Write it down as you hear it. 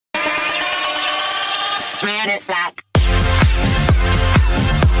It's really like.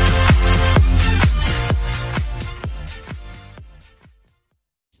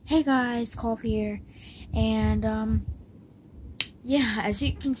 Hey guys, Colf here, and yeah, as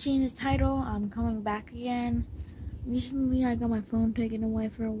you can see in the title, I'm coming back again. Recently, I got my phone taken away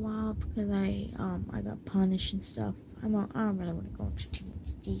for a while because I got punished and stuff. I don't really want to go into too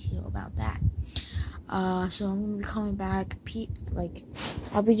much detail about that. So I'm gonna be coming back.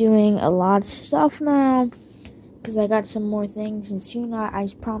 I'll be doing a lot of stuff now because I got some more things, and soon I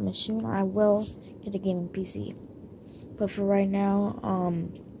promise soon I will get a gaming PC. But for right now,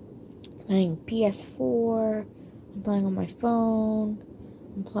 playing PS4, I'm playing on my phone,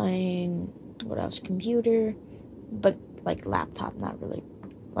 I'm playing, what else, computer, but like laptop, not really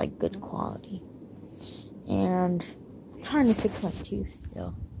like good quality. And I'm trying to fix my tooth,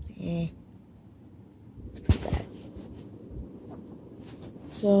 so it's pretty bad.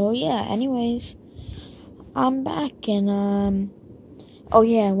 So yeah, anyways, I'm back, and oh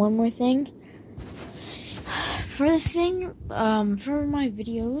yeah, one more thing. For my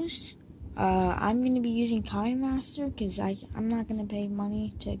videos, I'm gonna be using KineMaster because I'm not gonna pay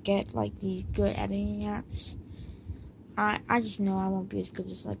money to get like these good editing apps. I just know I won't be as good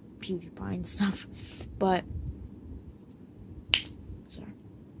as like PewDiePie and stuff, but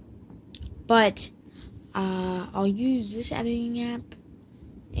I'll use this editing app,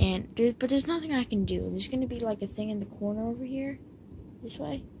 but there's nothing I can do. There's gonna be like a thing in the corner over here, this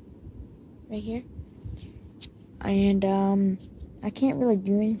way, right here. And I can't really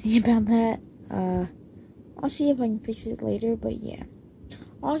do anything about that. I'll see if I can fix it later, but yeah.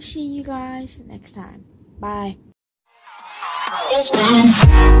 I'll see you guys next time. Bye.